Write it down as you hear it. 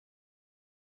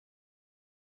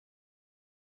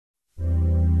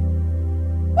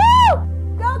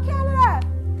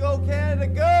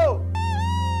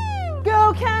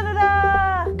Go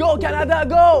Canada! Go Canada,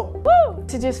 go! Woo!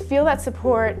 To just feel that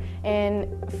support and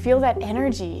feel that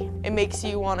energy. It makes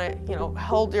you want to,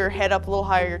 hold your head up a little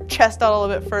higher, your chest out a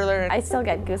little bit further. I still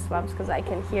get goosebumps because I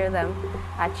can hear them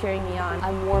cheering me on.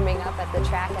 I'm warming up at the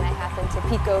track and I happen to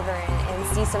peek over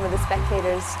and see some of the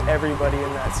spectators. Everybody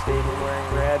in that stadium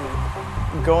wearing red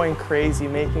and going crazy,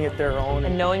 making it their own.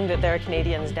 And knowing that there are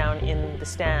Canadians down in the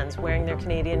stands, wearing their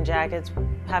Canadian jackets,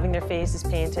 having their faces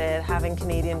painted, having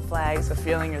Canadian flags. The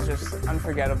feeling is just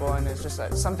unforgettable, and it's just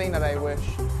something that I wish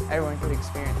everyone could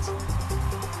experience.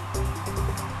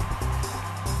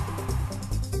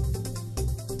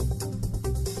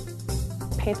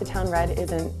 Paint the Town Red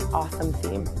is an awesome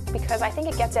theme. Because I think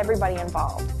it gets everybody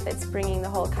involved. It's bringing the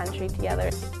whole country together.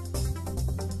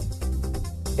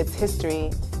 It's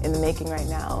history in the making right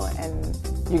now, and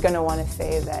you're going to want to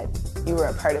say that you were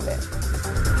a part of it.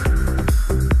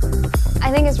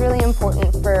 I think it's really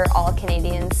important for all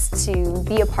Canadians to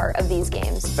be a part of these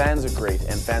games. Fans are great,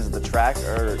 and fans of the track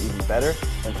are even better,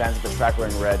 and fans of the track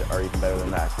wearing red are even better than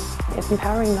that. It's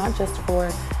empowering not just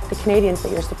for the Canadians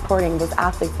that you're supporting, those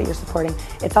athletes that you're supporting,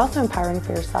 it's also empowering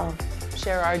for yourself.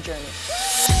 Share our journey.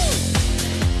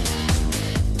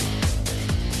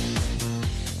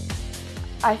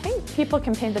 I think people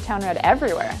can paint the town red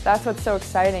everywhere. That's what's so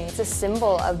exciting. It's a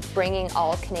symbol of bringing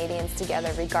all Canadians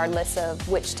together, regardless of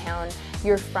which town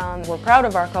you're from. We're proud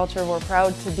of our culture. We're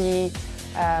proud to be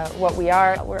what we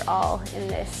are. We're all in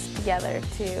this together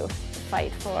to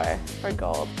fight for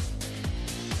gold.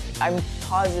 I'm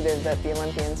positive that the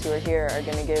Olympians who are here are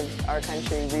going to give our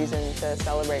country reason to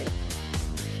celebrate.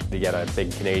 To get a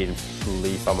big Canadian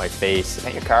leaf on my face.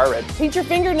 Paint your car red. Paint your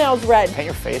fingernails red. Paint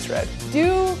your face red.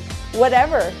 Do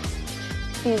whatever.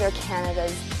 These are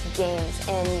Canada's games,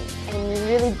 and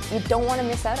you don't want to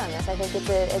miss out on this. I think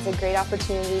it's a great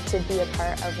opportunity to be a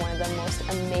part of one of the most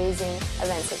amazing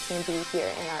events that's going to be here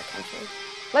in our country.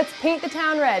 Let's paint the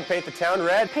town red. Paint the town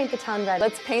red. Paint the town red.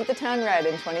 Let's paint the town red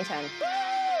in 2010.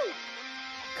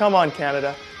 Come on,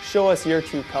 Canada, show us your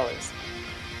true colors.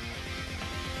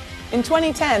 In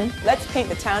 2010, let's paint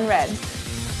the town red.